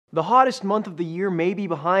The hottest month of the year may be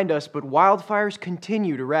behind us, but wildfires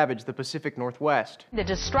continue to ravage the Pacific Northwest. The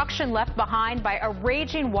destruction left behind by a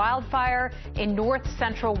raging wildfire in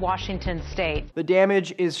north-central Washington state. The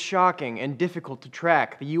damage is shocking and difficult to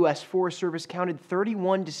track. The U.S. Forest Service counted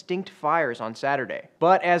 31 distinct fires on Saturday.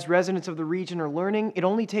 But as residents of the region are learning, it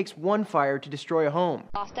only takes one fire to destroy a home.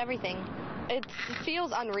 Lost everything. It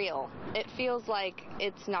feels unreal. It feels like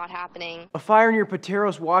it's not happening. A fire near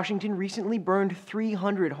Pateros, Washington recently burned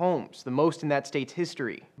 300 homes, the most in that state's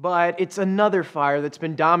history. But it's another fire that's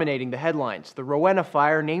been dominating the headlines, the Rowena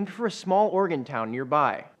fire, named for a small Oregon town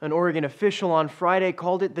nearby. An Oregon official on Friday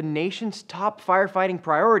called it the nation's top firefighting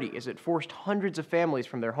priority as it forced hundreds of families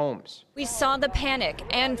from their homes. We saw the panic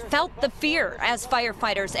and felt the fear as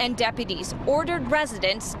firefighters and deputies ordered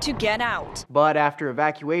residents to get out. But after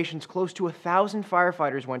evacuations, close to 1,000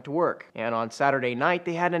 firefighters went to work. And on Saturday night,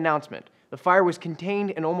 they had an announcement. The fire was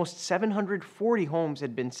contained and almost 740 homes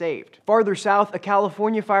had been saved. Farther south, a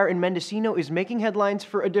California fire in Mendocino is making headlines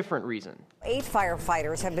for a different reason. 8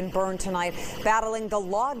 firefighters have been burned tonight battling the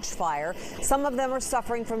lodge fire. Some of them are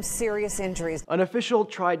suffering from serious injuries. An official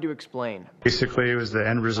tried to explain. Basically, it was the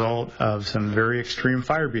end result of some very extreme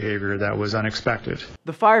fire behavior that was unexpected.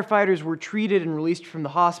 The firefighters were treated and released from the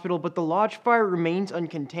hospital, but the lodge fire remains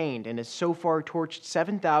uncontained and has so far torched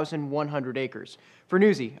 7,100 acres. For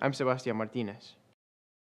Newsy, I'm Sebastian Martinez.